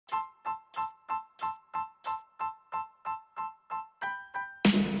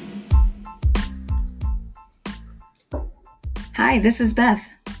Hi, this is Beth.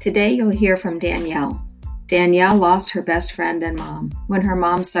 Today you'll hear from Danielle. Danielle lost her best friend and mom when her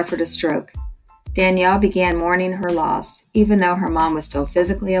mom suffered a stroke. Danielle began mourning her loss, even though her mom was still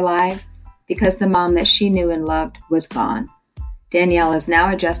physically alive, because the mom that she knew and loved was gone. Danielle is now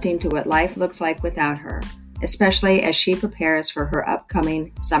adjusting to what life looks like without her, especially as she prepares for her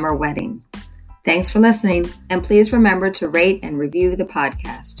upcoming summer wedding. Thanks for listening, and please remember to rate and review the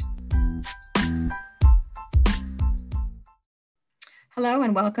podcast. Hello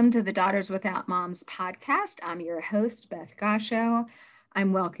and welcome to the Daughters Without Moms podcast. I'm your host, Beth Gasho.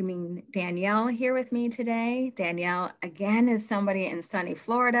 I'm welcoming Danielle here with me today. Danielle, again, is somebody in sunny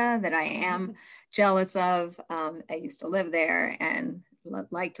Florida that I am jealous of. I used to live there and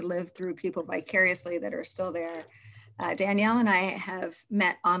like to live through people vicariously that are still there. Danielle and I have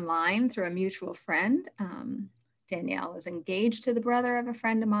met online through a mutual friend. Danielle is engaged to the brother of a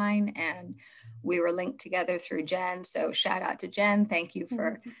friend of mine, and we were linked together through Jen. So shout out to Jen. Thank you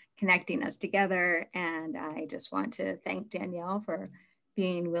for connecting us together. And I just want to thank Danielle for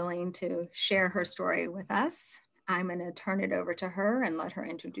being willing to share her story with us. I'm going to turn it over to her and let her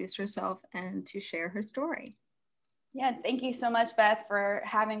introduce herself and to share her story. Yeah, thank you so much, Beth, for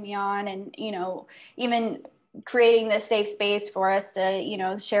having me on and, even creating this safe space for us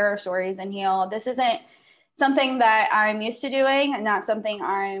to, share our stories and heal. This isn't something that I'm used to doing and not something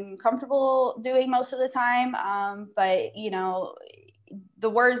I'm comfortable doing most of the time. But, the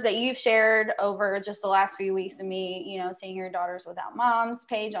words that you've shared over just the last few weeks of me, seeing your Daughters Without Moms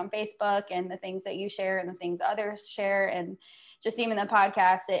page on Facebook and the things that you share and the things others share and just even the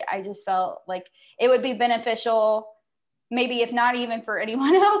podcast, I just felt like it would be beneficial, maybe if not even for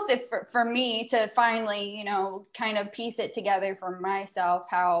anyone else, if for me to finally, kind of piece it together for myself,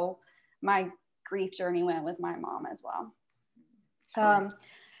 how my grief journey went with my mom as well. Sure.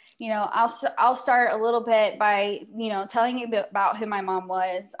 I'll start a little bit by, telling you about who my mom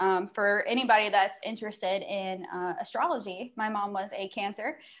was. For anybody that's interested in astrology, my mom was a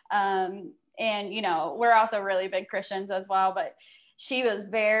Cancer. And, we're also really big Christians as well, but she was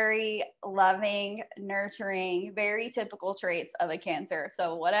very loving, nurturing, very typical traits of a Cancer.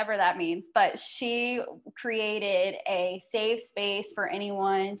 So whatever that means, but she created a safe space for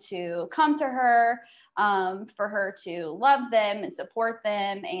anyone to come to her, for her to love them and support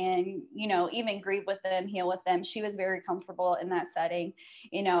them and, even grieve with them, heal with them. She was very comfortable in that setting.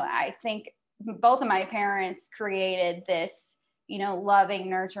 I think both of my parents created this, loving,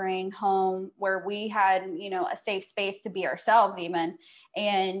 nurturing home where we had, a safe space to be ourselves even.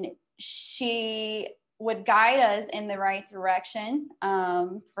 And she would guide us in the right direction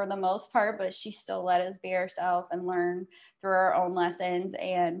for the most part, but she still let us be ourselves and learn through our own lessons.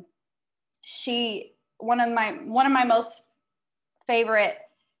 And one of my most favorite,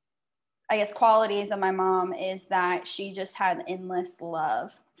 I guess, qualities of my mom is that she just had endless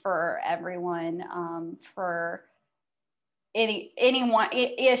love for everyone, for anyone,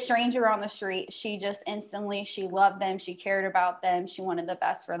 a stranger on the street. She loved them. She cared about them. She wanted the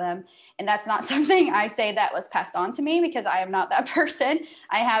best for them. And that's not something I say that was passed on to me because I am not that person.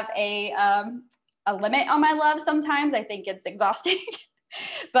 I have a limit on my love sometimes. I think it's exhausting.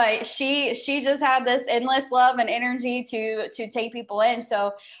 But she just had this endless love and energy to take people in.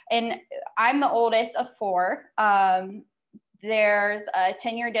 So, and I'm the oldest of four. There's a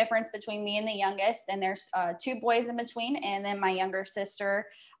 10-year difference between me and the youngest, and there's 2 boys in between. And then my younger sister,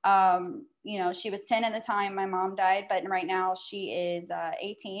 she was 10 at the time my mom died, but right now she is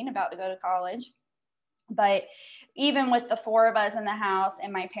 18, about to go to college. But even with the 4 of us in the house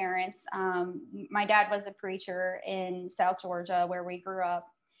and my parents, my dad was a preacher in South Georgia where we grew up,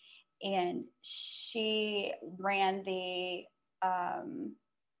 and she ran the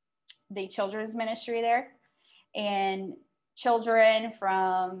children's ministry there. And children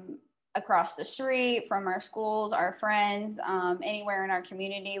from across the street, from our schools, our friends, anywhere in our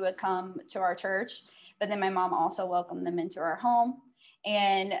community would come to our church. But then my mom also welcomed them into our home.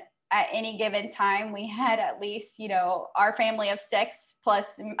 And at any given time, we had at least, our family of 6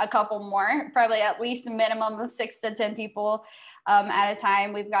 plus a couple more, probably at least a minimum of 6 to 10 people at a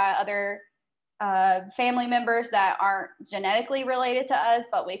time. We've got other family members that aren't genetically related to us,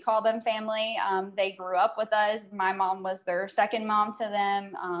 but we call them family. They grew up with us. My mom was their second mom to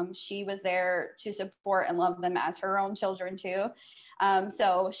them. She was there to support and love them as her own children too.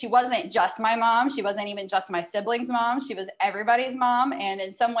 So she wasn't just my mom. She wasn't even just my siblings' mom. She was everybody's mom. And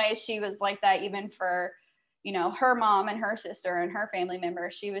in some ways she was like that even for, her mom and her sister and her family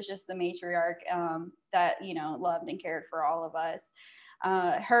members. She was just the matriarch that, loved and cared for all of us.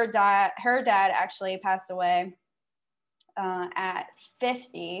 Her dad actually passed away at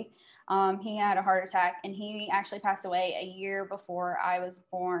 50. He had a heart attack, and he actually passed away a year before I was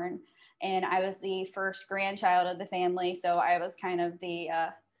born. And I was the first grandchild of the family. So I was kind of the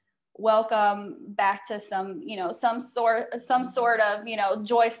welcome back to some, some sort of,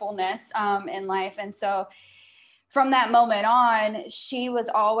 joyfulness in life. And so from that moment on, she was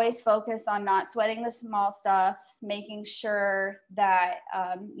always focused on not sweating the small stuff, making sure that,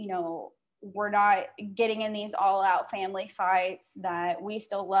 we're not getting in these all out family fights, that we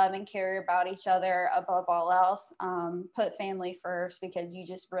still love and care about each other above all else. Put family first, because you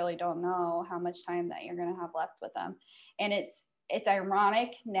just really don't know how much time that you're going to have left with them. And it's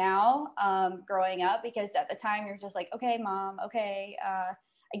ironic now, growing up, because at the time you're just like, okay, mom, okay, I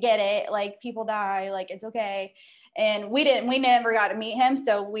get it. Like, people die, like, it's okay. And we never got to meet him.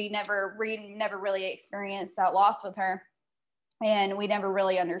 So we never really experienced that loss with her. And we never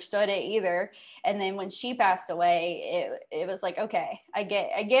really understood it either. And then when she passed away, it was like, okay, I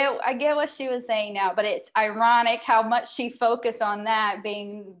get what she was saying now, but it's ironic how much she focused on that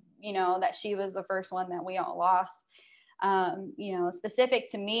being, that she was the first one that we all lost. Specific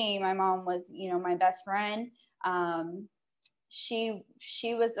to me, my mom was, my best friend. She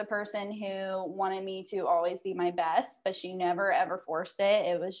was the person who wanted me to always be my best, but she never ever forced it.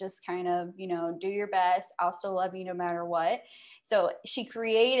 It was just kind of, do your best. I'll still love you no matter what. So she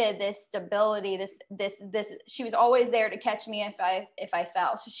created this stability, this, she was always there to catch me if I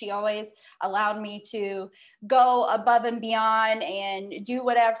fell. So she always allowed me to go above and beyond and do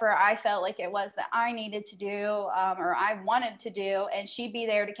whatever I felt like it was that I needed to do, or I wanted to do. And she'd be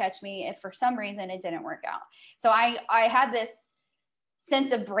there to catch me if for some reason it didn't work out. So I had this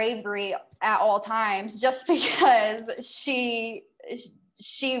sense of bravery at all times, just because she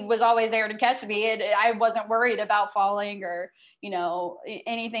was always there to catch me, and I wasn't worried about falling or,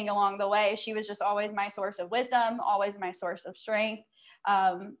 anything along the way. She was just always my source of wisdom, always my source of strength.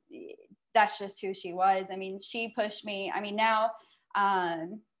 That's just who she was. I mean, she pushed me. I mean, now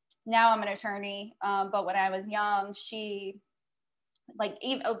I'm an attorney, but when I was young, she,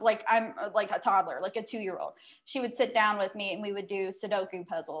 I'm like a toddler, like a 2-year-old. She would sit down with me and we would do Sudoku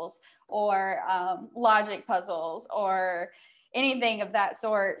puzzles or logic puzzles or anything of that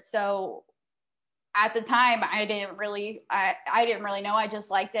sort. So at the time, I didn't really know. I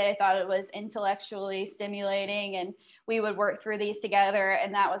just liked it. I thought it was intellectually stimulating, and we would work through these together,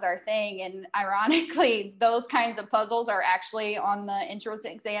 and that was our thing. And ironically, those kinds of puzzles are actually on the entrance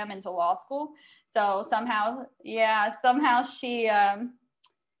exam into law school. So somehow she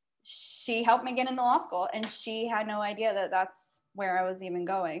helped me get into law school, and she had no idea that that's where I was even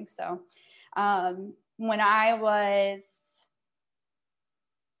going. So when I was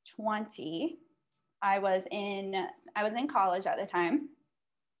 20, I was in college at the time.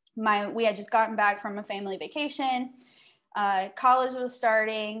 We had just gotten back from a family vacation. College was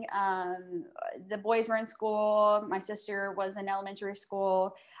starting. The boys were in school. My sister was in elementary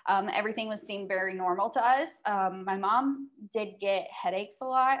school. Everything seemed very normal to us. My mom did get headaches a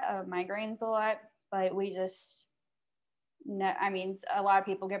lot, migraines a lot, but we just, a lot of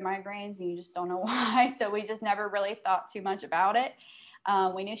people get migraines and you just don't know why. So we just never really thought too much about it.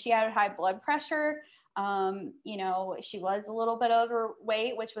 We knew she had high blood pressure. She was a little bit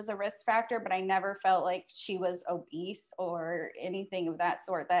overweight, which was a risk factor, but I never felt like she was obese or anything of that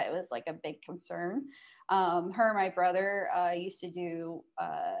sort, that it was like a big concern. Her and my brother used to do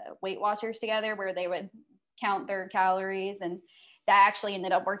Weight Watchers together, where they would count their calories, and that actually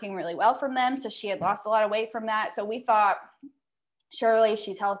ended up working really well for them. So she had lost a lot of weight from that. So we thought, surely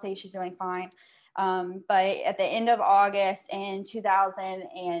she's healthy, she's doing fine. But at the end of August in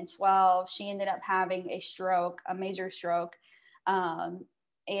 2012, she ended up having a major stroke.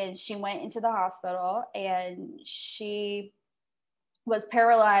 And she went into the hospital, and she was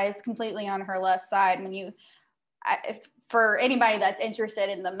paralyzed completely on her left side. For anybody that's interested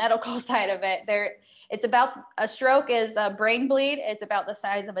in the medical side of it, a stroke is a brain bleed. It's about the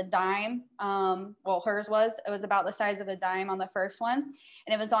size of a dime. It was about the size of a dime on the first one.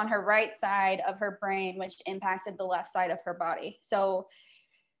 And it was on her right side of her brain, which impacted the left side of her body. So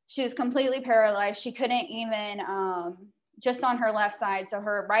she was completely paralyzed. She couldn't even, just on her left side. So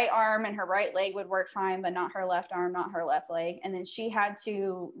her right arm and her right leg would work fine, but not her left arm, not her left leg. And then she had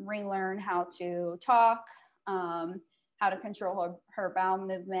to relearn how to talk, how to control her bowel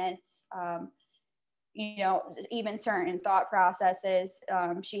movements, even certain thought processes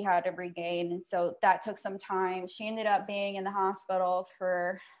she had to regain. And so that took some time. She ended up being in the hospital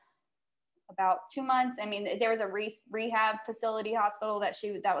for about 2 months. I mean, there was a rehab facility hospital that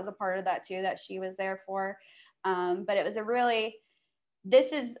was a part of that too, that she was there for. But it was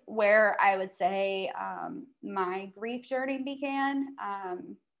this is where I would say my grief journey began.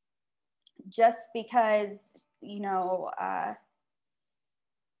 just because,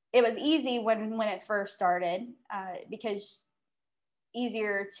 it was easy when it first started, because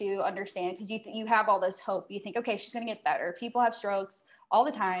easier to understand, because you have all this hope. You think, okay, she's going to get better. People have strokes all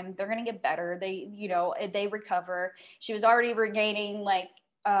the time. They're going to get better. They recover. She was already regaining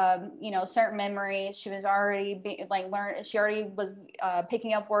certain memories. She was already she already was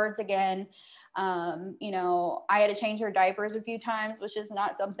picking up words again. I had to change her diapers a few times, which is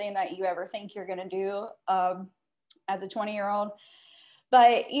not something that you ever think you're going to do as a 20-year-old.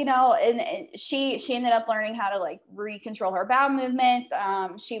 But, and she ended up learning how to like recontrol her bowel movements.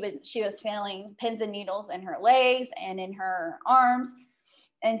 She was feeling pins and needles in her legs and in her arms.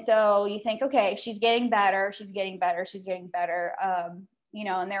 And so you think, okay, she's getting better. She's getting better. She's getting better. And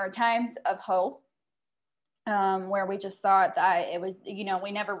there were times of hope where we just thought that it would,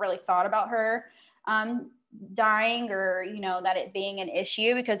 we never really thought about her dying, or, that it being an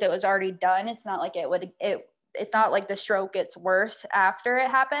issue, because it was already done. It's not like it's not like the stroke gets worse after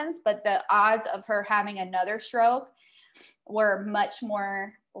it happens, but the odds of her having another stroke were much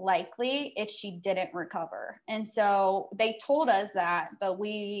more likely if she didn't recover. And so they told us that, but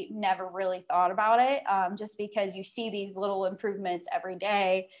we never really thought about it, just because you see these little improvements every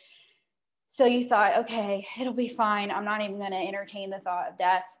day. So you thought, okay, it'll be fine. I'm not even going to entertain the thought of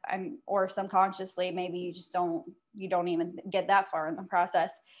death. Or subconsciously, maybe you don't even get that far in the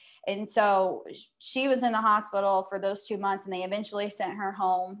process. And so she was in the hospital for those 2 months, and they eventually sent her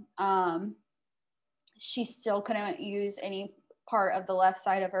home. She still couldn't use any part of the left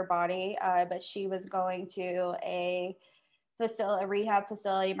side of her body, but she was going to a rehab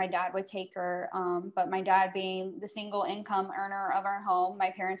facility. My dad would take her, but my dad, being the single income earner of our home,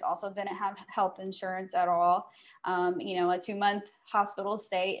 my parents also didn't have health insurance at all. A 2-month hospital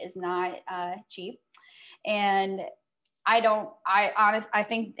stay is not cheap. And I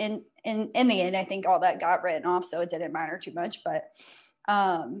think in the end, I think all that got written off, so it didn't matter too much. But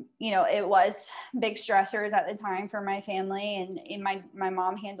it was big stressors at the time for my family, and my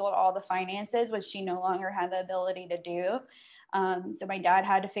mom handled all the finances, which she no longer had the ability to do. So my dad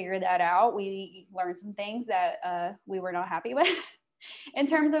had to figure that out. We learned some things that we were not happy with in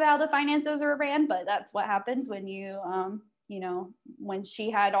terms of how the finances were ran, but that's what happens when when she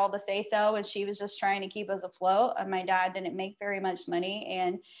had all the say so, and she was just trying to keep us afloat. My dad didn't make very much money,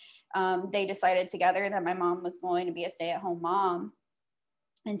 and they decided together that my mom was going to be a stay-at-home mom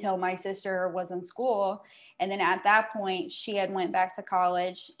until my sister was in school. And then at that point, she had went back to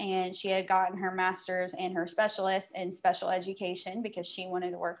college, and she had gotten her master's and her specialist in special education, because she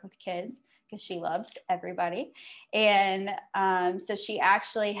wanted to work with kids, because she loved everybody. And so she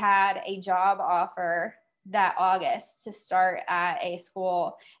actually had a job offer that August to start at a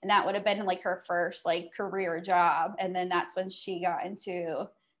school, and that would have been like her first like career job. And then that's when she had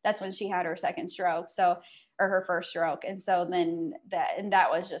her second stroke, or her first stroke. And so then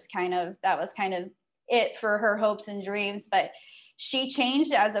that was kind of it for her hopes and dreams. But she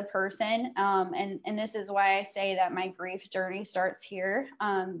changed as a person, and this is why I say that my grief journey starts here,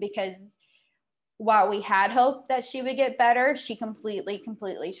 because while we had hope that she would get better, she completely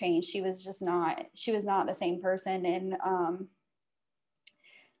changed. She was not the same person. And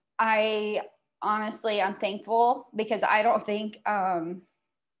I'm thankful, because I don't think, I'm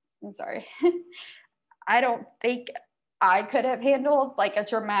sorry, I don't think I could have handled like a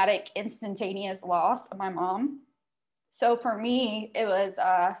traumatic, instantaneous loss of my mom. So for me, it was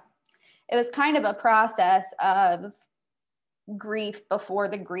kind of a process of grief before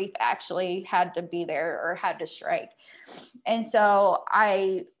the grief actually had to be there or had to strike. And so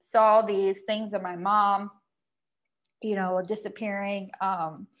I saw these things of my mom, disappearing.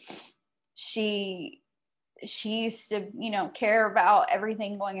 She used to, care about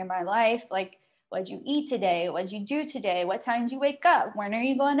everything going in my life. Like, what'd you eat today? What'd you do today? What time did you wake up? When are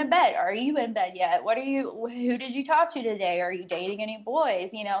you going to bed? Are you in bed yet? Who did you talk to today? Are you dating any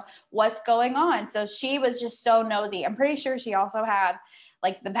boys? What's going on? So she was just so nosy. I'm pretty sure she also had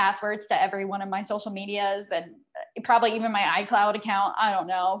like the passwords to every one of my social medias, and probably even my iCloud account. I don't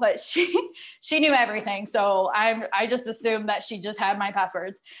know, but she knew everything. So I just assumed that she just had my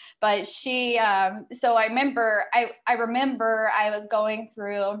passwords. But she, so I remember I was going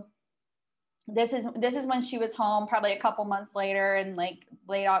through, this is when she was home, probably a couple months later, in like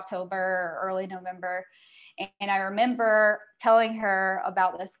late October or early November. And I remember telling her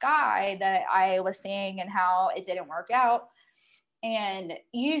about this guy that I was seeing and how it didn't work out. And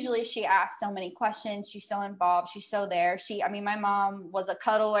usually she asks so many questions. She's so involved. She's so there. My mom was a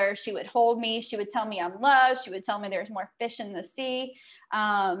cuddler. She would hold me. She would tell me I'm loved. She would tell me there's more fish in the sea.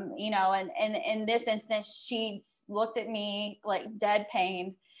 You know, and in this instance, she looked at me like dead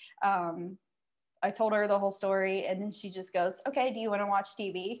pain. I told her the whole story, and then she just goes, okay, do you want to watch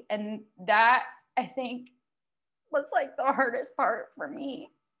TV? And that, I think, was like the hardest part for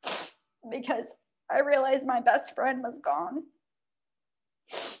me, because I realized my best friend was gone.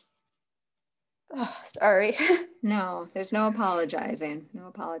 Oh, sorry. No, there's no apologizing. No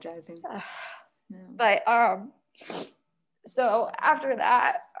apologizing. No. But so after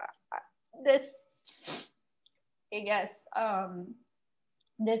that, this, I guess,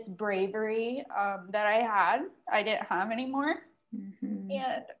 this bravery that I didn't have anymore. Mm-hmm.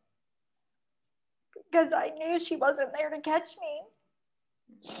 And because I knew she wasn't there to catch me.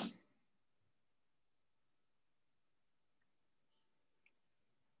 Mm-hmm.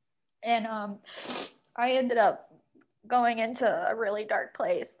 And I ended up going into a really dark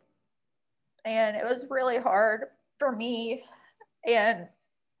place. And it was really hard for me. And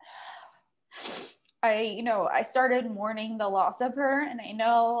I started mourning the loss of her. And I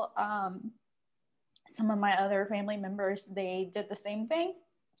know some of my other family members, they did the same thing.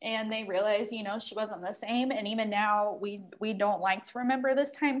 And they realized, she wasn't the same. And even now, we don't like to remember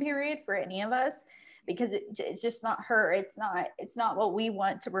this time period for any of us, because it's just not her. It's not what we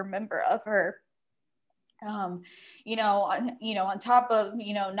want to remember of her. On top of,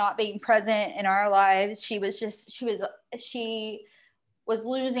 not being present in our lives, she was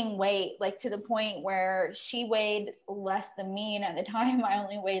losing weight, like to the point where she weighed less than me. And at the time I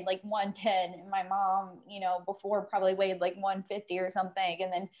only weighed like 110, and my mom, before probably weighed like 150 or something.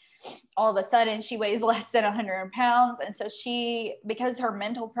 And then all of a sudden she weighs less than 100 pounds. And so because her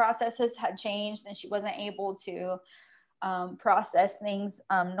mental processes had changed and she wasn't able to process things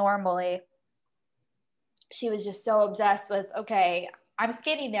normally, she was just so obsessed with, okay, I'm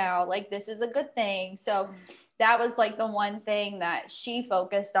skinny now, like this is a good thing. So that was like the one thing that she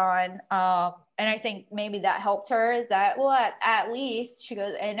focused on. And I think maybe that helped her, is that, well, at least she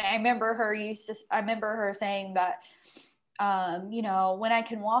goes, and I remember her saying that, when I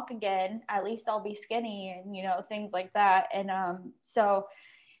can walk again, at least I'll be skinny, and, things like that. And so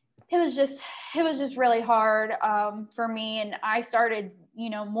it was just really hard for me. And I started,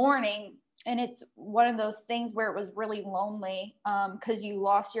 mourning. And it's one of those things where it was really lonely, because you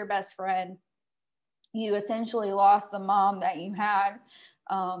lost your best friend. You essentially lost the mom that you had,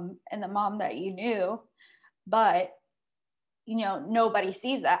 and the mom that you knew. But, nobody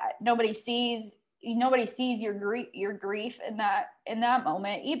sees that. Nobody sees your grief in that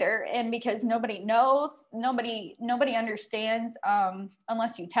moment either. And because nobody knows, nobody understands,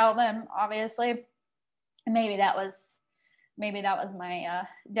 unless you tell them, obviously. And maybe that was my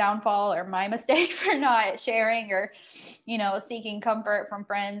downfall, or my mistake for not sharing, or, seeking comfort from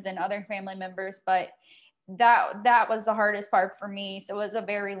friends and other family members. But that was the hardest part for me. So it was a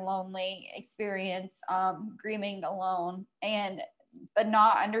very lonely experience, grieving alone, but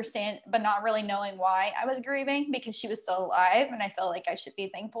not really knowing why I was grieving, because she was still alive. And I felt like I should be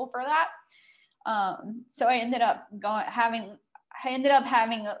thankful for that. So I ended up having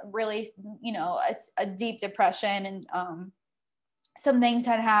a really, a deep depression, and some things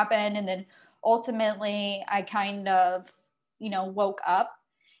had happened. And then ultimately I kind of, woke up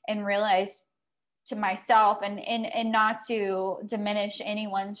and realized to myself, and not to diminish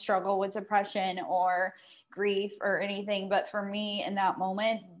anyone's struggle with depression or grief or anything, but for me in that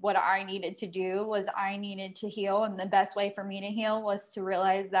moment, what I needed to do was I needed to heal. And the best way for me to heal was to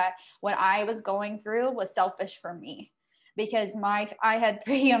realize that what I was going through was selfish for me, because I had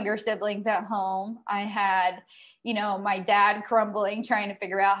 3 younger siblings at home. I had, my dad crumbling, trying to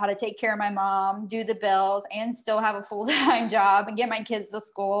figure out how to take care of my mom, do the bills, and still have a full-time job, and get my kids to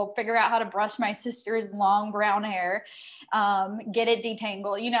school, figure out how to brush my sister's long brown hair, get it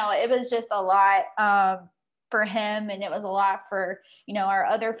detangled. It was just a lot for him. And it was a lot for, our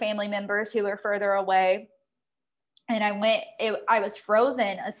other family members who were further away. And I was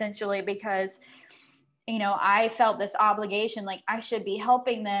frozen essentially, because I felt this obligation, like I should be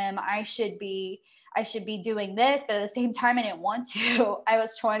helping them. I should be doing this, but at the same time, I didn't want to. I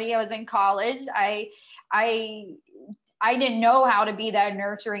was 20, I was in college. I didn't know how to be that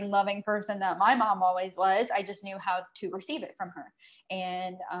nurturing, loving person that my mom always was. I just knew how to receive it from her,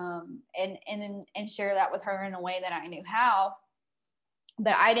 and share that with her in a way that I knew how.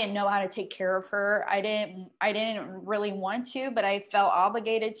 But I didn't know how to take care of her. I didn't really want to, but I felt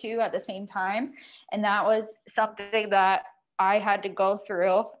obligated to at the same time. And that was something that I had to go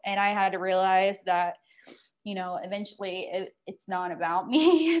through. And I had to realize that, eventually it's not about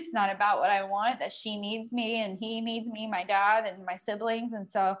me. It's not about what I want, that she needs me and he needs me, my dad and my siblings. And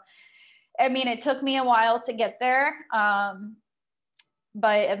so, it took me a while to get there.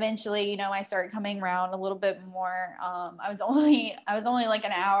 but eventually, you know, I started coming around a little bit more. I was only like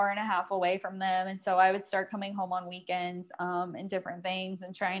an hour and a half away from them. And so I would start coming home on weekends, and different things,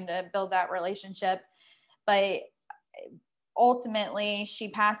 and trying to build that relationship. But ultimately she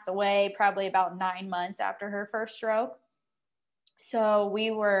passed away probably about 9 months after her first stroke. So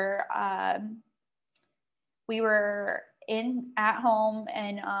we were in at home,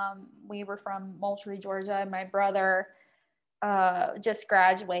 and we were from Moultrie, Georgia, and my brother just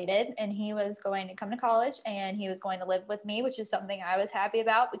graduated, and he was going to come to college, and he was going to live with me, which is something I was happy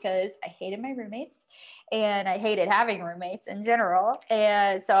about because I hated my roommates and I hated having roommates in general.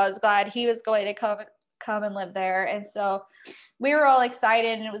 And so I was glad he was going to come and live there. And so we were all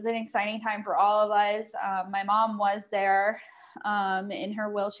excited, and it was an exciting time for all of us. My mom was there in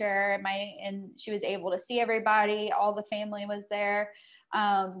her wheelchair, and she was able to see everybody. All the family was there.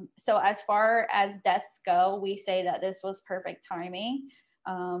 So as far as deaths go, we say that this was perfect timing.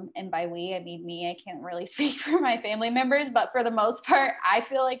 And by we, I mean me. I can't really speak for my family members, but for the most part, I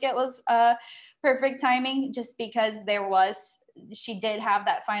feel like it was perfect timing, just because she did have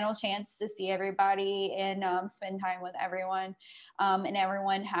that final chance to see everybody and spend time with everyone. And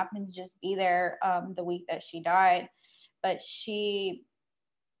everyone happened to just be there the week that she died. But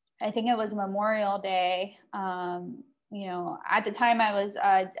I think it was Memorial Day. You know, at the time I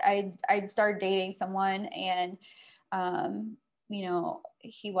started dating someone, and you know,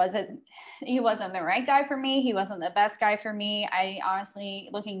 he wasn't the right guy for me. He wasn't the best guy for me. I honestly,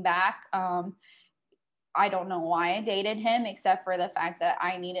 looking back, I don't know why I dated him, except for the fact that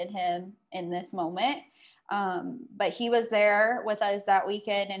I needed him in this moment. But he was there with us that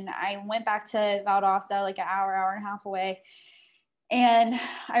weekend, and I went back to Valdosta, like an hour and a half away. And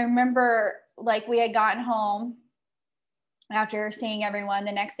I remember, like, we had gotten home after seeing everyone.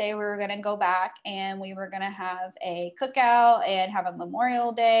 The next day we were going to go back, and we were going to have a cookout and have a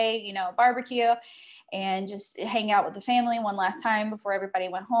Memorial Day, you know, barbecue, and just hang out with the family one last time before everybody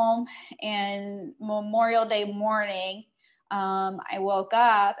went home. And Memorial Day morning, I woke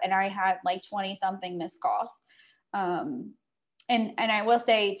up and I had like 20 something missed calls. And I will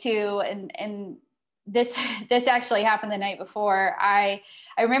say too, and this actually happened the night before. I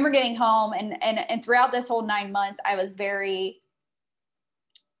remember getting home, and throughout this whole 9 months, I was very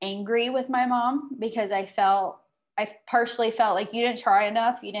angry with my mom, because I partially felt like, you didn't try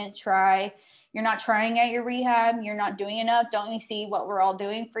enough. You're not trying at your rehab. You're not doing enough. Don't you see what we're all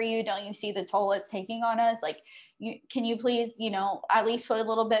doing for you? Don't you see the toll it's taking on us? Like, can you please, you know, at least put a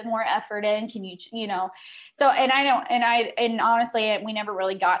little bit more effort in? Can you, you know? So, and honestly, we never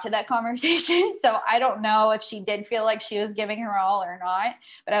really got to that conversation. So I don't know if she did feel like she was giving her all or not,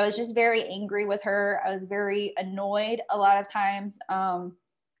 but I was just very angry with her. I was very annoyed a lot of times. And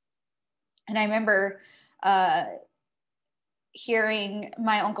I remember, hearing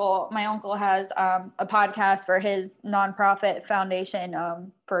my uncle has a podcast for his nonprofit foundation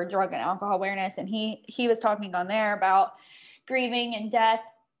for drug and alcohol awareness, and he was talking on there about grieving and death.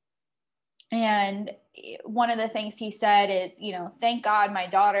 And one of the things he said is, you know, thank God my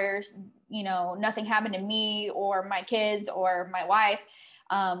daughters, you know, nothing happened to me or my kids or my wife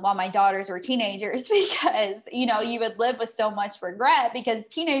while my daughters were teenagers, because, you know, you would live with so much regret, because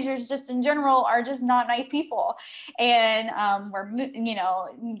teenagers just in general are just not nice people. And you know,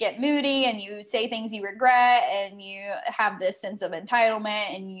 you get moody, and you say things you regret, and you have this sense of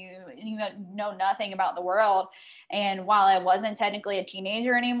entitlement, and you know nothing about the world. And while I wasn't technically a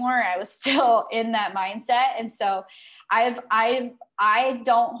teenager anymore, I was still in that mindset. And so I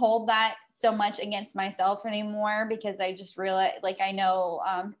don't hold that so much against myself anymore, because I just realized, like, I know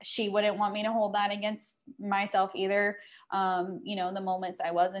she wouldn't want me to hold that against myself either. You know, the moments I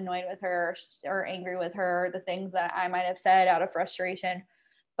was annoyed with her or angry with her, the things that I might have said out of frustration.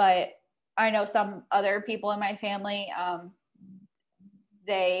 But I know some other people in my family,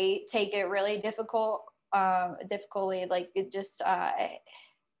 they take it really difficultly, like it just,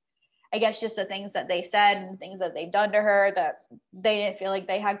 I guess just the things that they said and things that they've done to her, that they didn't feel like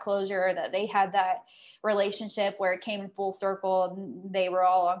they had closure, that they had that relationship where it came in full circle and they were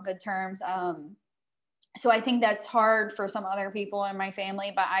all on good terms. So I think that's hard for some other people in my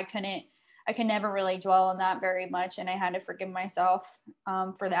family, but I could never really dwell on that very much. And I had to forgive myself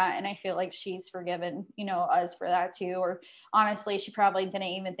for that. And I feel like she's forgiven, you know, us for that too. Or honestly, she probably didn't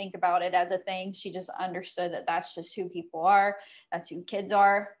even think about it as a thing. She just understood that that's just who people are. That's who kids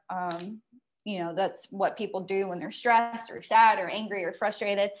are. You know, that's what people do when they're stressed or sad or angry or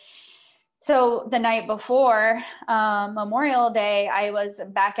frustrated. So the night before Memorial Day, I was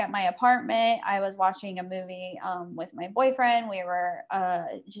back at my apartment. I was watching a movie with my boyfriend. We were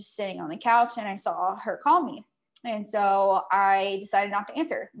just sitting on the couch, and I saw her call me. And so I decided not to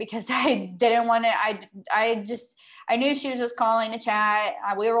answer because I didn't want to, I knew she was just calling to chat.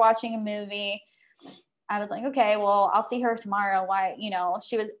 We were watching a movie. I was like, okay, well, I'll see her tomorrow. Why,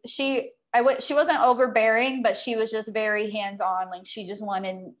 she wasn't overbearing, but she was just very hands-on. Like she just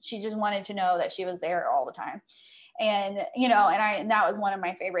wanted to know that she was there all the time. And, and that was one of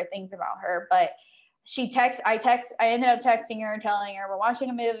my favorite things about her. But I ended up texting her, telling her we're watching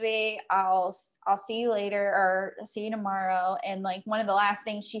a movie. I'll see you later, or I'll see you tomorrow. And like one of the last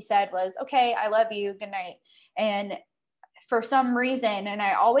things she said was, okay, I love you. Good night. And for some reason, and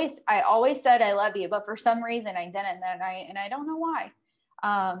I always said I love you, but for some reason I didn't that night, and I don't know why.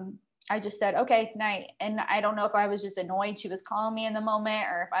 I just said, okay, night. And I don't know if I was just annoyed she was calling me in the moment,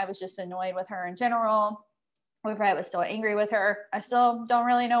 or if I was just annoyed with her in general, or if I was still angry with her. I still don't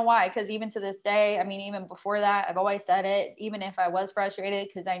really know why, because even to this day, I mean, even before that, I've always said it, even if I was frustrated,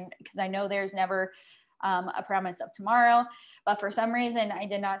 because I know there's never a promise of tomorrow. But for some reason, I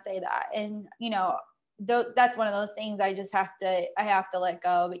did not say that. And, that's one of those things I have to let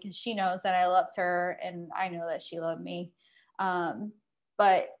go, because she knows that I loved her and I know that she loved me.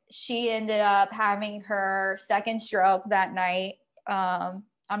 But she ended up having her second stroke that night.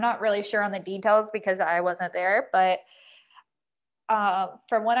 I'm not really sure on the details because I wasn't there, but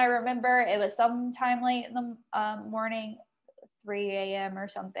from what I remember, it was sometime late in the morning, 3 a.m. or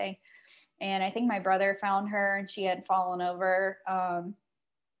something. And I think my brother found her and she had fallen over,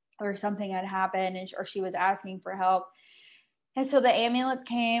 or something had happened, or she was asking for help. And so the ambulance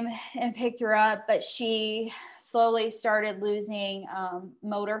came and picked her up, but she slowly started losing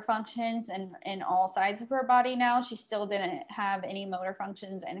motor functions in all sides of her body now. She still didn't have any motor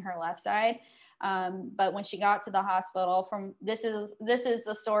functions in her left side. But when she got to the hospital, this is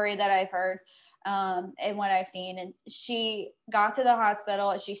the story that I've heard and what I've seen. And she got to the hospital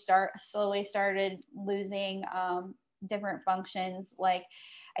and she slowly started losing different functions. Like,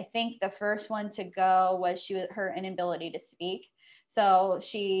 I think the first one to go was her inability to speak. So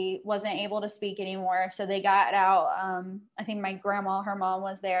she wasn't able to speak anymore. So they got out, I think my grandma, her mom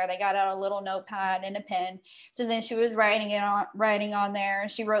was there. They got out a little notepad and a pen. So then she was writing on there.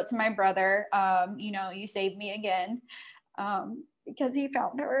 She wrote to my brother, you saved me again, because he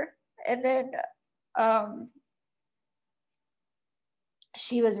found her. And then,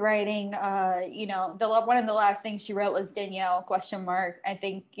 she was writing, one of the last things she wrote was Danielle ? I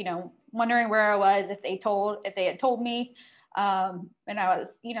think, wondering where I was, if they had told me. And I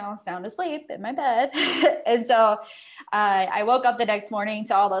was, sound asleep in my bed. And so I woke up the next morning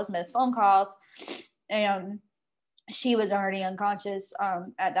to all those missed phone calls, and she was already unconscious.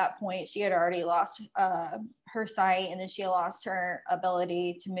 At that point, she had already lost her sight, and then she lost her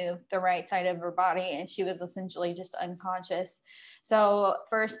ability to move the right side of her body, and she was essentially just unconscious. So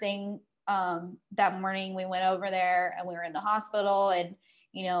first thing that morning, we went over there and we were in the hospital, and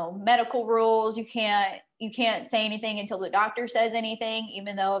medical rules, you can't say anything until the doctor says anything,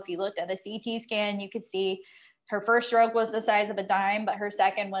 even though if you looked at the CT scan, you could see her first stroke was the size of a dime, but her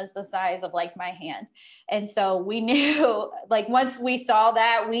second was the size of like my hand. And so we knew, like, once we saw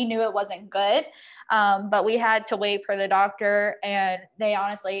that, we knew it wasn't good. But we had to wait for the doctor, and they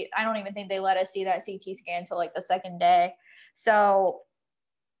honestly, I don't even think they let us see that CT scan until like the second day. So,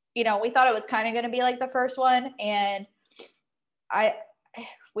 we thought it was kind of going to be like the first one, and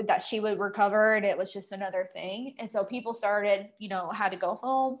with that she would recover, and it was just another thing. And so people started, had to go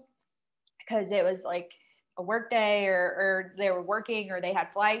home because it was like a work day, or they were working, or they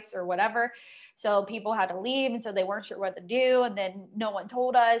had flights or whatever. So people had to leave, and so they weren't sure what to do. And then no one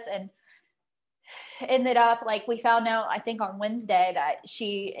told us, and ended up, like, we found out, I think on Wednesday, that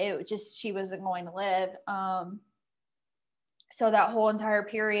she wasn't going to live. So that whole entire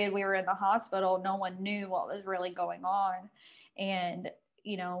period we were in the hospital, no one knew what was really going on. And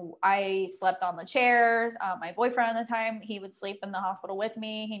I slept on the chairs. My boyfriend at the time, he would sleep in the hospital with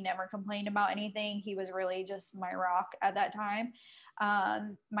me. He never complained about anything. He was really just my rock at that time.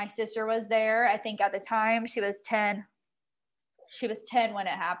 My sister was there. I think at the time she was 10. She was 10 when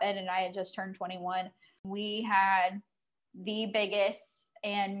it happened, and I had just turned 21. We had the biggest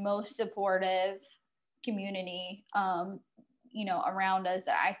and most supportive community, around us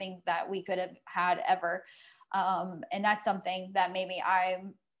that I think that we could have had ever. And that's something that maybe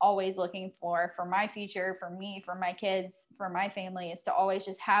I'm always looking for my future, for me, for my kids, for my family, is to always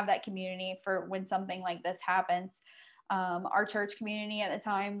just have that community for when something like this happens. Our church community at the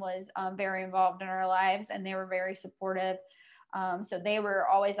time was very involved in our lives, and they were very supportive. So they were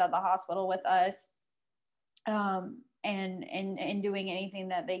always at the hospital with us, and doing anything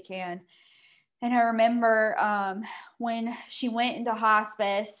that they can. And I remember when she went into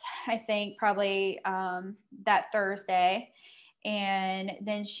hospice, I think probably that Thursday, and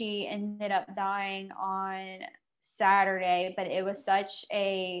then she ended up dying on Saturday. But it was such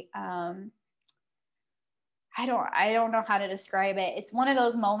a I don't know how to describe it. It's one of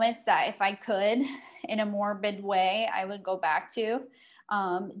those moments that if I could, in a morbid way, I would go back to.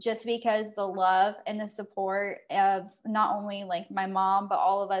 Just because the love and the support of not only like my mom, but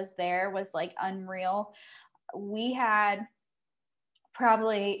all of us there was like unreal. We had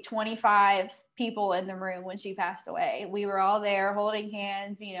probably 25 people in the room when she passed away. We were all there holding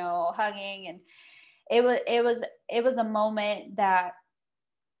hands, you know, hugging, and it was a moment that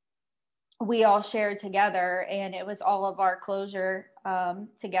we all shared together, and it was all of our closure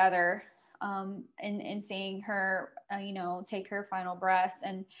together, and seeing her, you know, take her final breaths.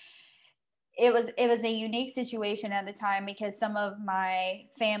 And it was a unique situation at the time, because some of my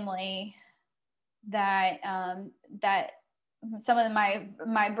family that some of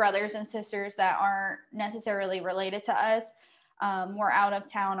my brothers and sisters that aren't necessarily related to us were out of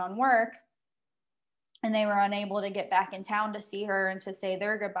town on work, and they were unable to get back in town to see her and to say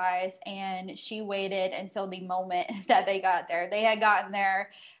their goodbyes. And she waited until the moment that they got there. They had gotten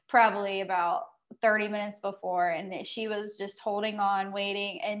there probably about 30 minutes before, and she was just holding on,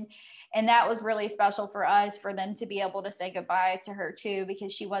 waiting. And that was really special for us, for them to be able to say goodbye to her too,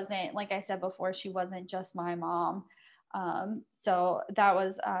 because she wasn't, like I said before, she wasn't just my mom. So that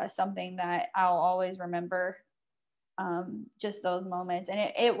was something that I'll always remember, just those moments. And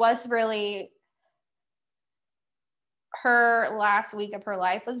it was really, her last week of her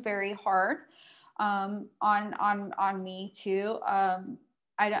life was very hard on me too.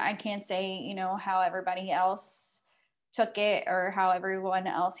 I can't say, you know, how everybody else took it or how everyone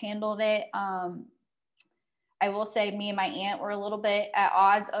else handled it. I will say me and my aunt were a little bit at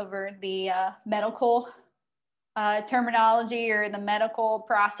odds over the medical terminology or the medical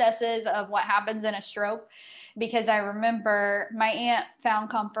processes of what happens in a stroke, because I remember my aunt found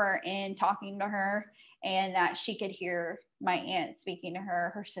comfort in talking to her, and that she could hear my aunt speaking to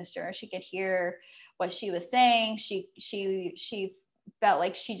her sister. She could hear what she was saying. She felt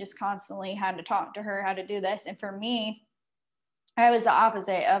like she just constantly had to talk to her how to do this. And for me, I was the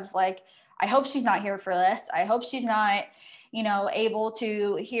opposite of like, I hope she's not here for this. I hope she's not, you know, able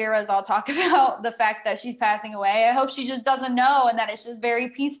to hear us all talk about the fact that she's passing away. I hope she just doesn't know, and that it's just very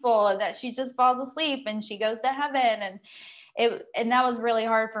peaceful, and that she just falls asleep and she goes to heaven. And that was really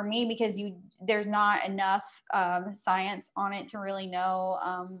hard for me, because there's not enough science on it to really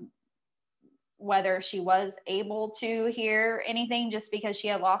know whether she was able to hear anything. Just because she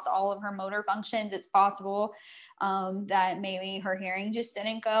had lost all of her motor functions, it's possible that maybe her hearing just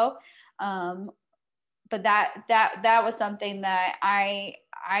didn't go. But that was something that I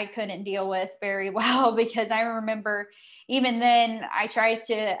couldn't deal with very well, because I remember even then I tried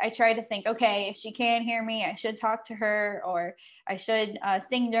to think, okay, if she can't hear me, I should talk to her, or I should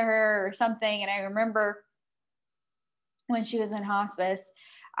sing to her or something. And I remember when she was in hospice,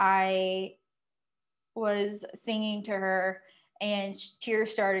 I was singing to her, and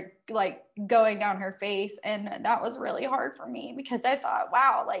tears started like going down her face. And that was really hard for me, because I thought,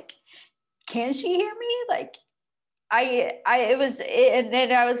 wow, like, can she hear me? Like, and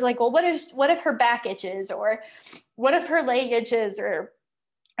then I was like, well, what if her back itches, or what if her leg itches,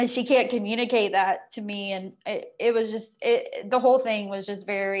 and she can't communicate that to me? And it was just, the whole thing was just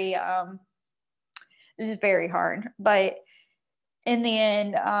very, it was just very hard. But in the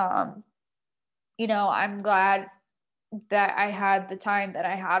end, you know, I'm glad that I had the time that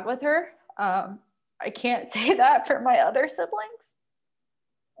I had with her. I can't say that for my other siblings,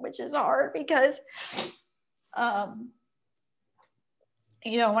 which is hard, because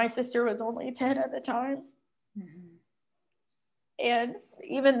you know, my sister was only 10 at the time. Mm-hmm. And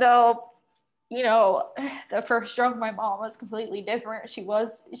even though, you know, the first stroke, my mom was completely different. She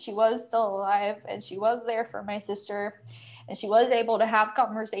was still alive, and she was there for my sister, and she was able to have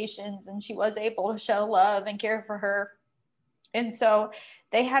conversations, and she was able to show love and care for her. And so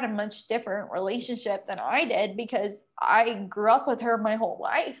they had a much different relationship than I did, because I grew up with her my whole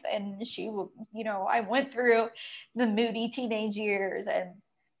life. And she, you know, I went through the moody teenage years. And,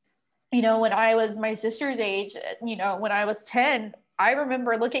 you know, when I was my sister's age, you know, when I was 10, I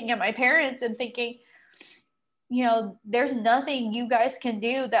remember looking at my parents and thinking, you know, there's nothing you guys can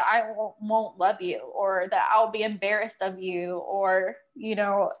do that I won't love you, or that I'll be embarrassed of you, or, you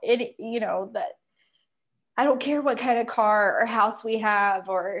know, that I don't care what kind of car or house we have,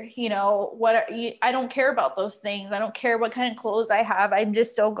 or, you know, I don't care about those things. I don't care what kind of clothes I have. I'm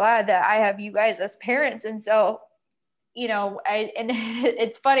just so glad that I have you guys as parents. And so, you know, and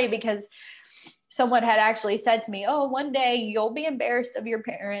it's funny, because someone had actually said to me, oh, one day you'll be embarrassed of your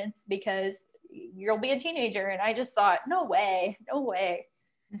parents because you'll be a teenager. And I just thought, no way, no way.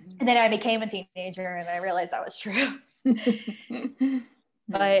 Mm-hmm. And then I became a teenager and I realized that was true.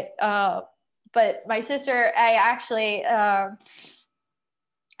 But my sister, I actually, after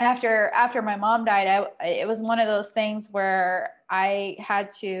my mom died, it was one of those things where I had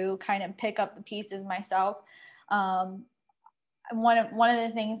to kind of pick up the pieces myself. One of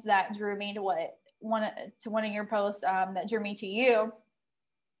the things that drew me to one of your posts that drew me to you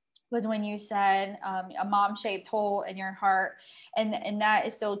was when you said a mom-shaped hole in your heart, and that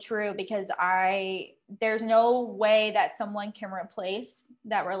is so true, because there's no way that someone can replace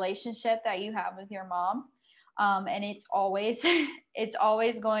that relationship that you have with your mom, and it's always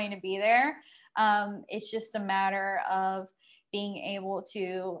going to be there. It's just a matter of being able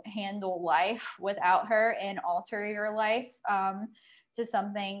to handle life without her and alter your life to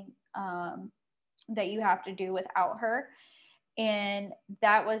something that you have to do without her. And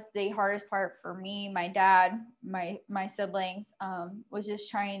that was the hardest part for me. My dad, my siblings, was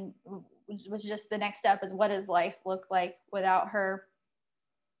just the next step is, what does life look like without her?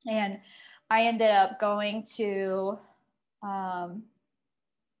 And I ended up going to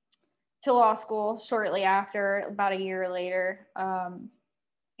law school shortly after, about a year later,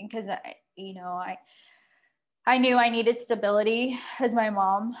 because I knew I needed stability, as my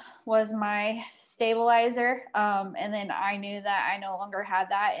mom was my stabilizer. And then I knew that I no longer had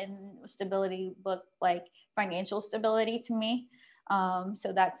that, and stability looked like financial stability to me.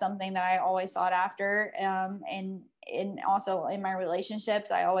 So that's something that I always sought after. And also in my relationships,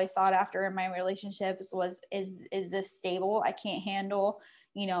 I always sought after in my relationships is this stable? I can't handle,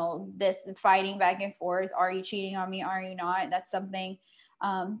 this fighting back and forth. Are you cheating on me? Are you not? That's something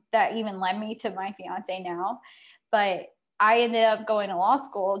that even led me to my fiance now. But I ended up going to law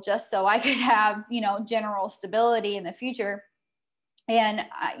school just so I could have, general stability in the future. And,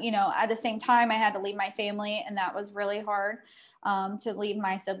 at the same time, I had to leave my family, and that was really hard, to leave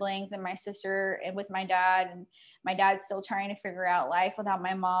my siblings and my sister and with my dad. And my dad's still trying to figure out life without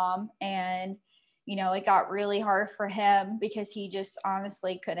my mom. And, it got really hard for him because he just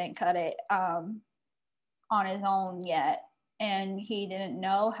honestly couldn't cut it on his own yet. And he didn't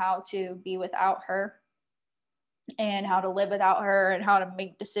know how to be without her and how to live without her and how to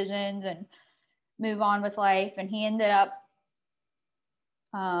make decisions and move on with life. And he ended up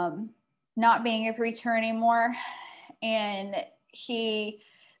not being a preacher anymore. And he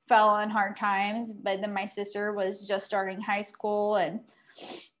fell on hard times. But then my sister was just starting high school, and,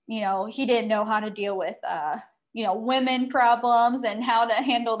 he didn't know how to deal with women problems and how to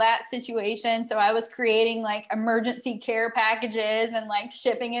handle that situation. So I was creating like emergency care packages and like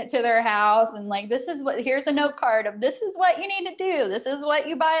shipping it to their house. And like, here's a note card of, this is what you need to do. This is what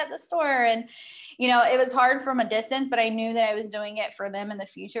you buy at the store. And, it was hard from a distance, but I knew that I was doing it for them in the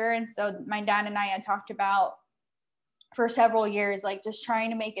future. And so my dad and I had talked about for several years, like just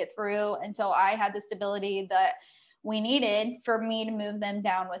trying to make it through until I had the stability that we needed for me to move them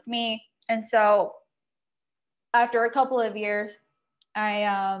down with me. And so after a couple of years,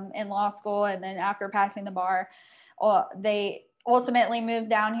 I in law school, and then after passing the bar, they ultimately moved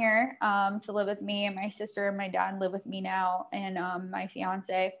down here to live with me, and my sister and my dad live with me now, and my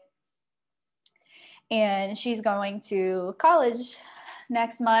fiance. And she's going to college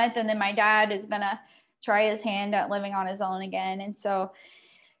next month, and then my dad is gonna try his hand at living on his own again. And so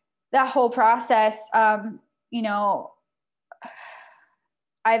that whole process,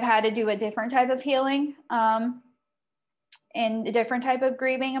 I've had to do a different type of healing and a different type of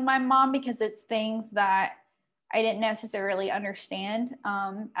grieving of my mom, because it's things that I didn't necessarily understand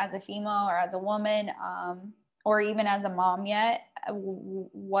as a female or as a woman or even as a mom yet,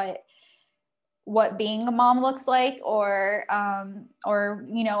 what being a mom looks like, or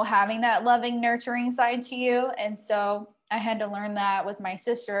having that loving, nurturing side to you. And so I had to learn that with my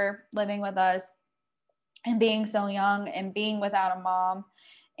sister living with us and being so young and being without a mom.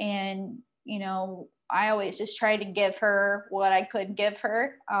 And, I always just try to give her what I could give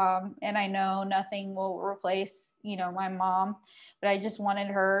her. And I know nothing will replace, my mom, but I just wanted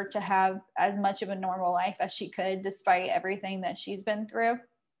her to have as much of a normal life as she could, despite everything that she's been through.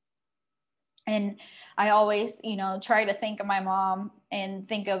 And I always, try to think of my mom and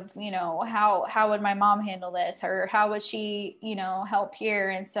think of, how would my mom handle this, or how would she, help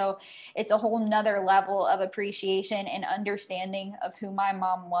here? And so it's a whole nother level of appreciation and understanding of who my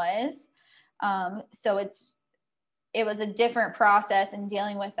mom was. So it was a different process in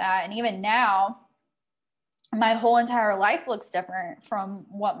dealing with that. And even now, my whole entire life looks different from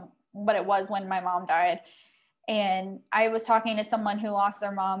what it was when my mom died. And I was talking to someone who lost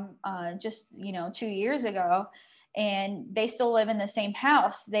their mom just, 2 years ago, and they still live in the same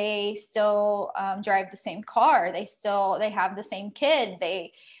house. They still drive the same car. They have the same kid.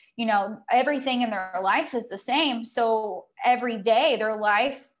 Everything in their life is the same. So every day their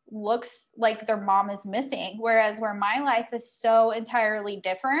life looks like their mom is missing. Whereas where my life is so entirely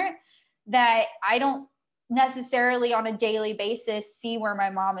different that I don't necessarily on a daily basis see where my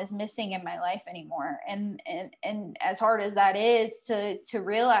mom is missing in my life anymore. And as hard as that is to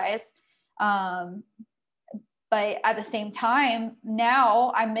realize, but at the same time,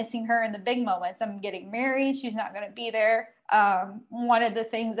 now I'm missing her in the big moments. I'm getting married. She's not going to be there. One of the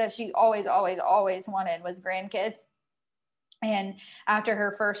things that she always, always, always wanted was grandkids. And after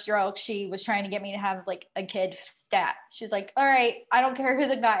her first stroke, she was trying to get me to have like a kid stat. She's like, all right, I don't care who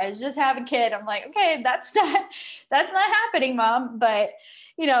the guy is, just have a kid. I'm like, okay, that's not happening, Mom. But,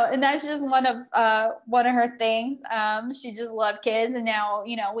 and that's just one of her things. She just loved kids. And now,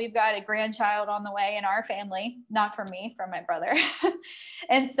 we've got a grandchild on the way in our family, not from me, from my brother.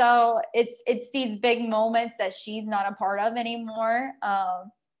 And so it's these big moments that she's not a part of anymore,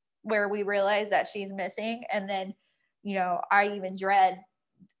 where we realize that she's missing. And then, I even dread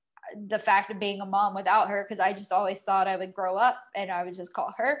the fact of being a mom without her, because I just always thought I would grow up and I would just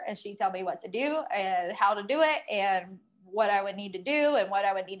call her and she'd tell me what to do and how to do it and what I would need to do and what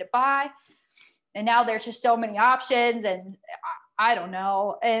I would need to buy. And now there's just so many options, and I don't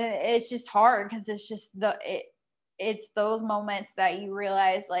know. And it's just hard because it's just it's those moments that you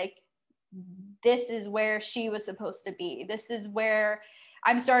realize, like, this is where she was supposed to be. This is where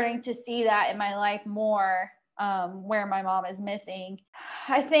I'm starting to see that in my life more. Where my mom is missing.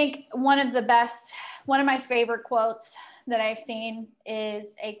 I think one of my favorite quotes that I've seen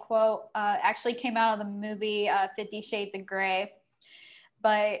is a quote, actually came out of the movie 50 Shades of Grey,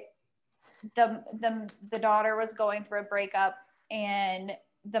 but the daughter was going through a breakup, and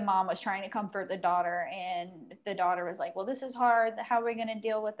the mom was trying to comfort the daughter, and the daughter was like, well, this is hard. How are we going to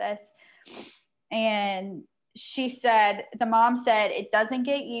deal with this? And the mom said, it doesn't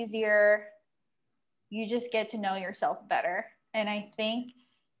get easier. You just get to know yourself better. And I think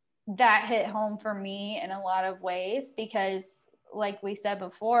that hit home for me in a lot of ways, because like we said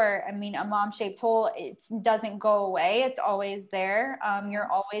before, I mean, a mom-shaped hole, it doesn't go away. It's always there. You're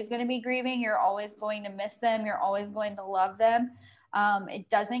always going to be grieving. You're always going to miss them. You're always going to love them. It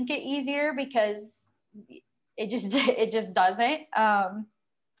doesn't get easier because it just doesn't.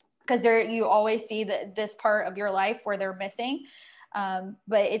 Because you always see this part of your life where they're missing.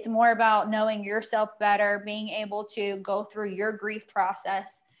 But it's more about knowing yourself better, being able to go through your grief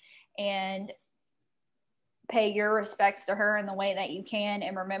process and pay your respects to her in the way that you can,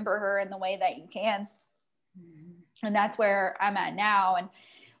 and remember her in the way that you can. Mm-hmm. And that's where I'm at now. And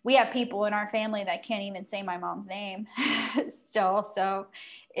we have people in our family that can't even say my mom's name still. So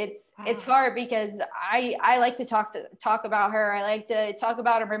it's hard, because I like to talk about her. I like to talk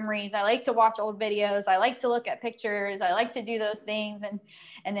about her memories. I like to watch old videos. I like to look at pictures. I like to do those things.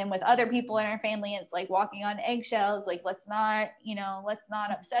 And then with other people in our family, it's like walking on eggshells. Like, let's not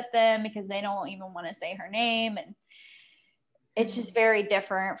upset them because they don't even want to say her name. And it's just very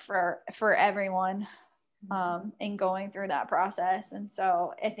different for everyone. In going through that process. And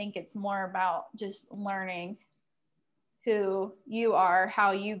so I think it's more about just learning who you are,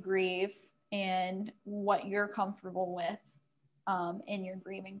 how you grieve, and what you're comfortable with in your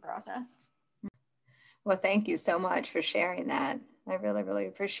grieving process. Well, thank you so much for sharing that. I really, really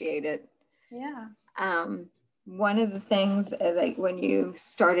appreciate it. Yeah. One of the things, like when you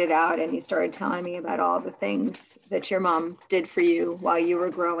started out and you started telling me about all the things that your mom did for you while you were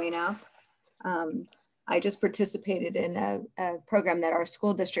growing up, I just participated in a program that our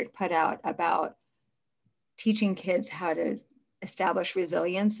school district put out about teaching kids how to establish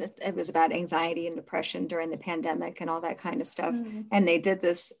resilience. It was about anxiety and depression during the pandemic and all that kind of stuff. Mm-hmm. And they did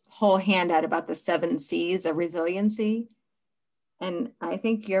this whole handout about the 7 C's of resiliency. And I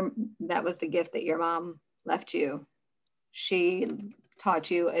think that was the gift that your mom left you. She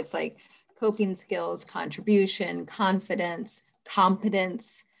taught you, it's like coping skills, contribution, confidence,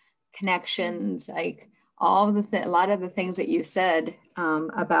 competence, connections, like all a lot of the things that you said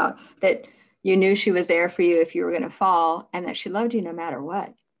about that. You knew she was there for you if you were going to fall, and that she loved you no matter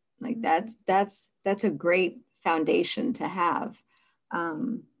what. Like that's a great foundation to have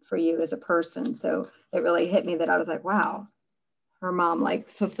for you as a person. So it really hit me that I was like, wow, her mom like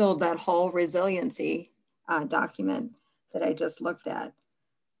fulfilled that whole resiliency document that I just looked at.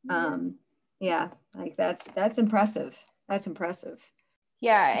 Yeah, like that's impressive. That's impressive.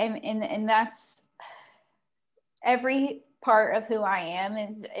 Yeah, and that's every part of who I am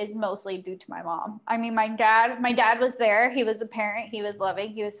is mostly due to my mom. I mean, my dad was there. He was a parent. He was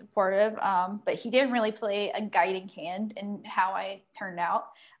loving. He was supportive. But he didn't really play a guiding hand in how I turned out.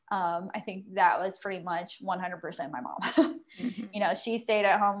 I think that was pretty much 100% my mom. Mm-hmm. You know, she stayed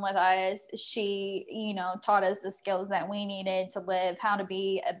at home with us. She, you know, taught us the skills that we needed to live, how to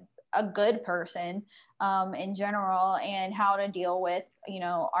be a good person in general, and how to deal with, you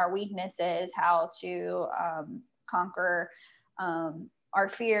know, our weaknesses, how to conquer our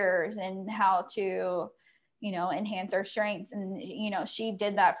fears, and how to, you know, enhance our strengths. And, you know, she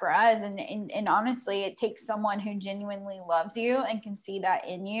did that for us. And honestly, it takes someone who genuinely loves you and can see that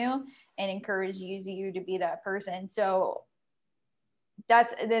in you and encourages you to be that person. So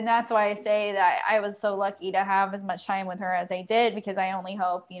that's why I say that I was so lucky to have as much time with her as I did, because I only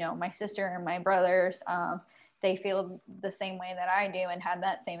hope, you know, my sister and my brothers, they feel the same way that I do and had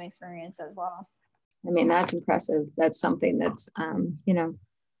that same experience as well. I mean, that's impressive. That's something that's, you know,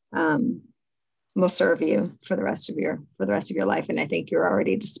 will serve you for the rest of your life. And I think you're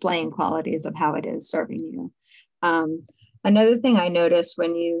already displaying qualities of how it is serving you. Another thing I noticed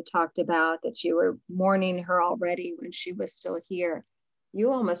when you talked about that you were mourning her already when she was still here, you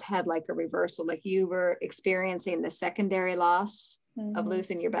almost had like a reversal, like you were experiencing the secondary loss of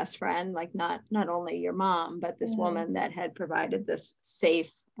losing your best friend, like not only your mom, but this woman that had provided this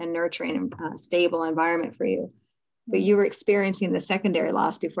safe and nurturing and stable environment for you. But you were experiencing the secondary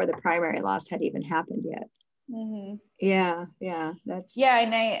loss before the primary loss had even happened yet. Yeah. That's. Yeah.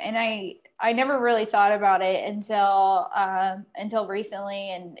 And I never really thought about it until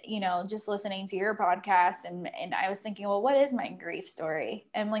recently. And, you know, just listening to your podcast, and I was thinking, well, what is my grief story?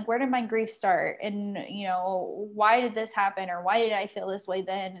 And like, where did my grief start? And, you know, why did this happen? Or why did I feel this way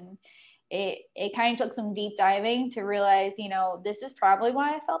then? And it kind of took some deep diving to realize, you know, this is probably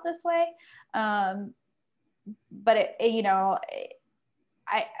why I felt this way. But you know,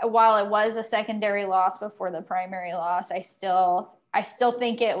 while it was a secondary loss before the primary loss, I still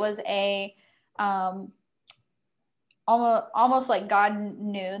think it was a almost like God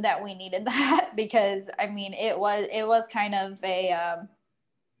knew that we needed that, because I mean, it was kind of an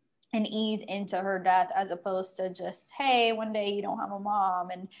ease into her death, as opposed to just, hey, one day you don't have a mom.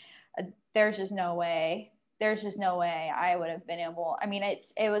 And there's just no way I would have been able. I mean,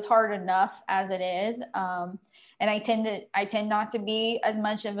 it was hard enough as it is. And I tend not to be as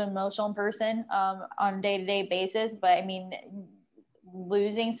much of an emotional person on a day-to-day basis. But I mean,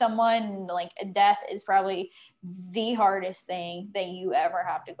 losing someone, like death, is probably the hardest thing that you ever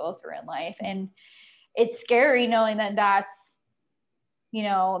have to go through in life. And it's scary knowing that that's, you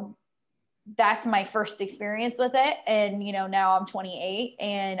know, that's my first experience with it. And, you know, now I'm 28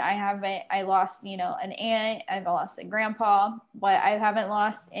 and I lost, you know, an aunt, I've lost a grandpa, but I haven't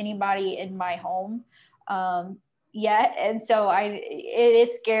lost anybody in my home yet. And so it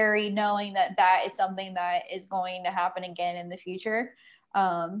is scary knowing that is something that is going to happen again in the future.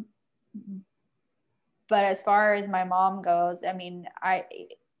 But as far as my mom goes, I mean, I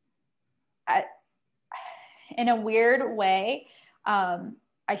in a weird way,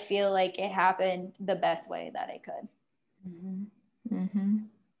 I feel like it happened the best way that it could.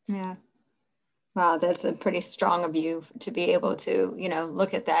 Yeah. Wow, that's a pretty strong of you to be able to, you know,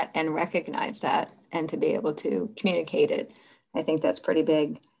 look at that and recognize that and to be able to communicate it. I think that's pretty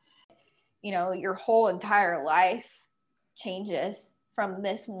big. You know, your whole entire life changes from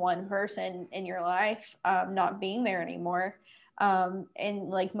this one person in your life not being there anymore. And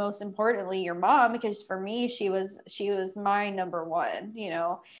like, most importantly, your mom, because for me, she was my number one. You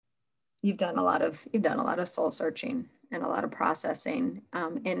know, you've done a lot of soul searching and a lot of processing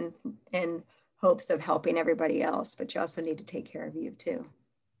in hopes of helping everybody else, but you also need to take care of you too.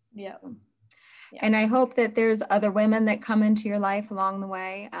 Yeah. So, yeah. And I hope that there's other women that come into your life along the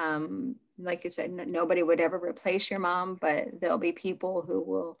way. Like you said, nobody would ever replace your mom, but there'll be people who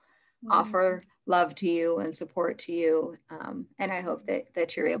will offer love to you and support to you. And I hope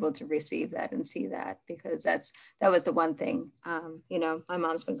that you're able to receive that and see that, because that was the one thing, you know, my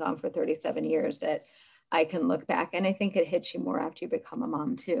mom's been gone for 37 years that I can look back, and I think it hits you more after you become a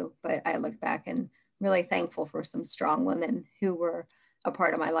mom too. But I look back and really thankful for some strong women who were a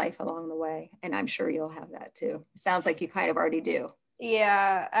part of my life along the way. And I'm sure you'll have that too. It sounds like you kind of already do.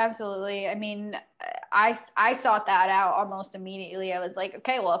 Yeah, absolutely. I mean, I sought that out almost immediately. I was like,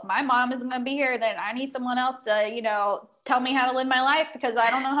 okay, well, if my mom isn't going to be here, then I need someone else to, you know, tell me how to live my life, because I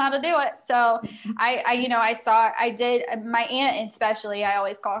don't know how to do it. So I did, my aunt especially, I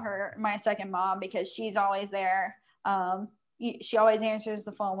always call her my second mom, because she's always there. she always answers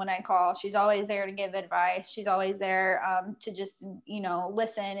the phone when I call. She's always there to give advice. She's always there to just,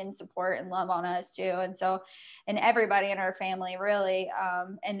 listen and support and love on us too. And so, and everybody in our family really.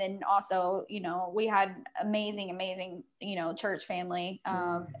 And then also, we had amazing, church family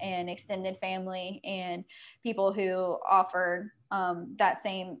and extended family and people who offered that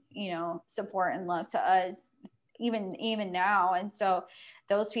same, support and love to us even now. And so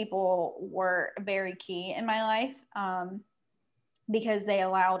those people were very key in my life because they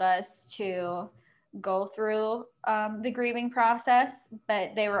allowed us to go through the grieving process,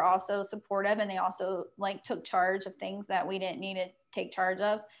 but they were also supportive, and they also took charge of things that we didn't need to take charge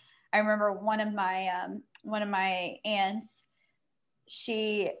of. I remember one of my aunts,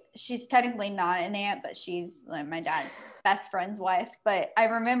 she's technically not an aunt, but she's my dad's best friend's wife. But I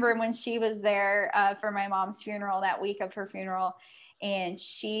remember when she was there for my mom's funeral, that week of her funeral, and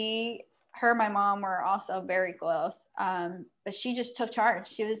her and my mom were also very close. But she just took charge.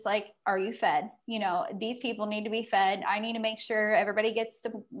 She was like, are you fed? These people need to be fed. I need to make sure everybody gets to,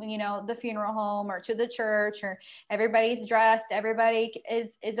 the funeral home or to the church, or everybody's dressed. Everybody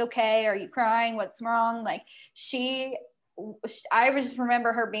is okay. Are you crying? What's wrong? I just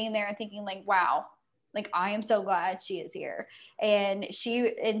remember her being there and thinking wow, I am so glad she is here. And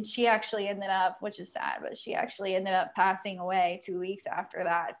she actually ended up, which is sad, but she actually ended up passing away 2 weeks after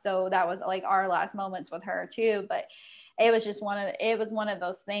that. So that was our last moments with her too. But it was just one of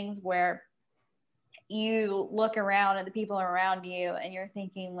those things where you look around at the people around you and you're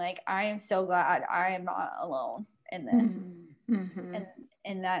thinking I am so glad I am not alone in this. Mm-hmm.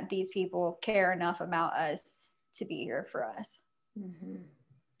 And that these people care enough about us to be here for us. Mm-hmm.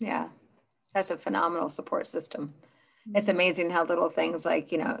 Yeah. That's a phenomenal support system. Mm-hmm. It's amazing how little things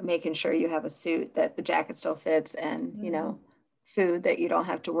making sure you have a suit that the jacket still fits, and, mm-hmm. Food that you don't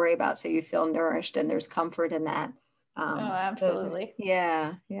have to worry about, so you feel nourished and there's comfort in that. Absolutely.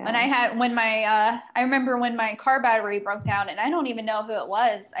 Yeah. And I remember when my car battery broke down, and I don't even know who it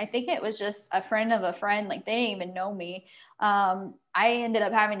was. I think it was just a friend of a friend. They didn't even know me. I ended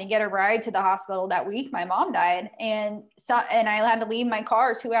up having to get a ride to the hospital that week. My mom died, and I had to leave my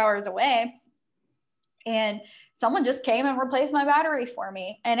car 2 hours away, and someone just came and replaced my battery for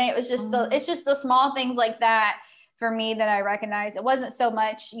me. And it was just it's just the small things like that for me that I recognize. It wasn't so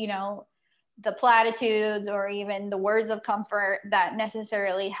much, the platitudes or even the words of comfort that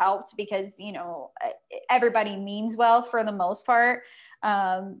necessarily helped, because, everybody means well for the most part.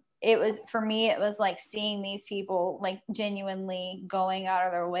 It was, for me, it was seeing these people genuinely going out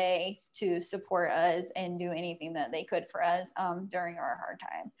of their way to support us and do anything that they could for us during our hard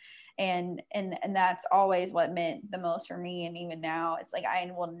time. And that's always what meant the most for me. And even now, it's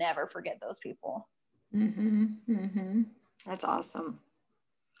I will never forget those people. Mm-hmm. Mm-hmm. That's awesome.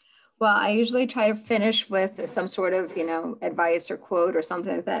 Well, I usually try to finish with some sort of, advice or quote or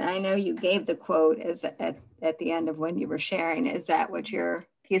something like that. I know you gave the quote at the end of when you were sharing. Is that what your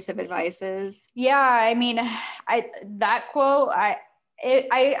piece of advice is? Yeah. I mean, that quote, I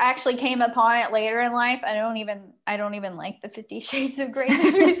actually came upon it later in life. I don't even like the 50 Shades of Grey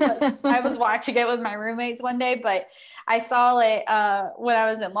movies, but I was watching it with my roommates one day, but I saw it when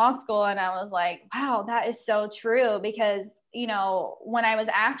I was in law school, and I was like, wow, that is so true. Because, when I was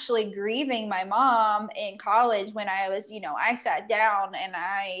actually grieving my mom in college, when I was, I sat down and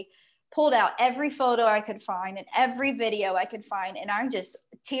I pulled out every photo I could find and every video I could find, and I just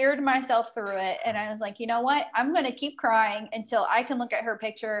teared myself through it. And I was like, you know what? I'm going to keep crying until I can look at her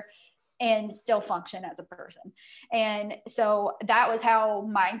picture and still function as a person. And so that was how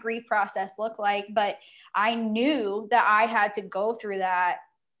my grief process looked like. But I knew that I had to go through that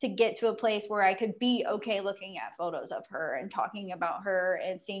to get to a place where I could be okay looking at photos of her and talking about her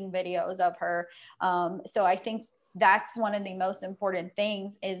and seeing videos of her. So I think that's one of the most important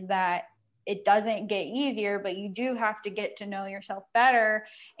things, is that it doesn't get easier, but you do have to get to know yourself better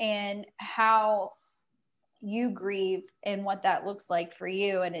and how you grieve and what that looks like for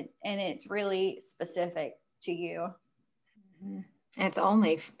you. And it's really specific to you. Mm-hmm. It's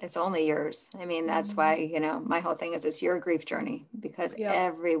only yours. I mean, that's why, my whole thing is it's your grief journey, because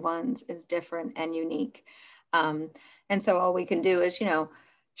everyone's is different and unique. And so all we can do is,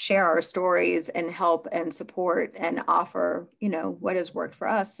 share our stories and help and support and offer, what has worked for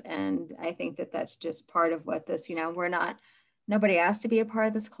us. And I think that that's just part of what this, nobody asked to be a part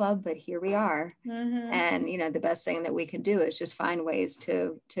of this club, but here we are. Mm-hmm. And, the best thing that we can do is just find ways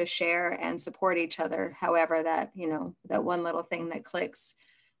to share and support each other. However, that, that one little thing that clicks,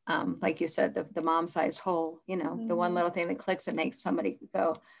 like you said, the mom-sized hole, mm-hmm. the one little thing that clicks and makes somebody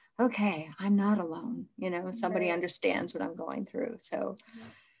go, okay, I'm not alone. Somebody understands what I'm going through. So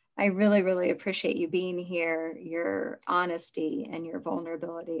I really, really appreciate you being here, your honesty and your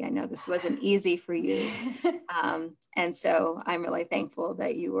vulnerability. I know this wasn't easy for you. And so I'm really thankful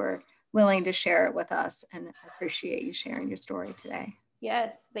that you were willing to share it with us, and I appreciate you sharing your story today.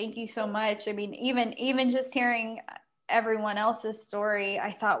 Yes, thank you so much. I mean, even just hearing everyone else's story,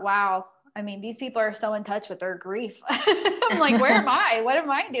 I thought, wow, I mean, these people are so in touch with their grief. I'm like, where am I? What am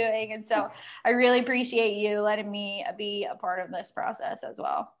I doing? And so I really appreciate you letting me be a part of this process as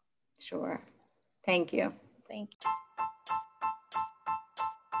well. Sure. Thank you. Thank you.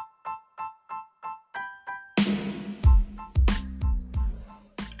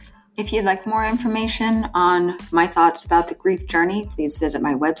 If you'd like more information on my thoughts about the grief journey, please visit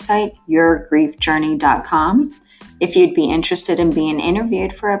my website, yourgriefjourney.com. If you'd be interested in being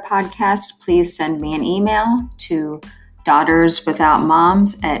interviewed for a podcast, please send me an email to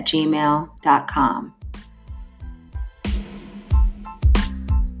daughterswithoutmoms@gmail.com.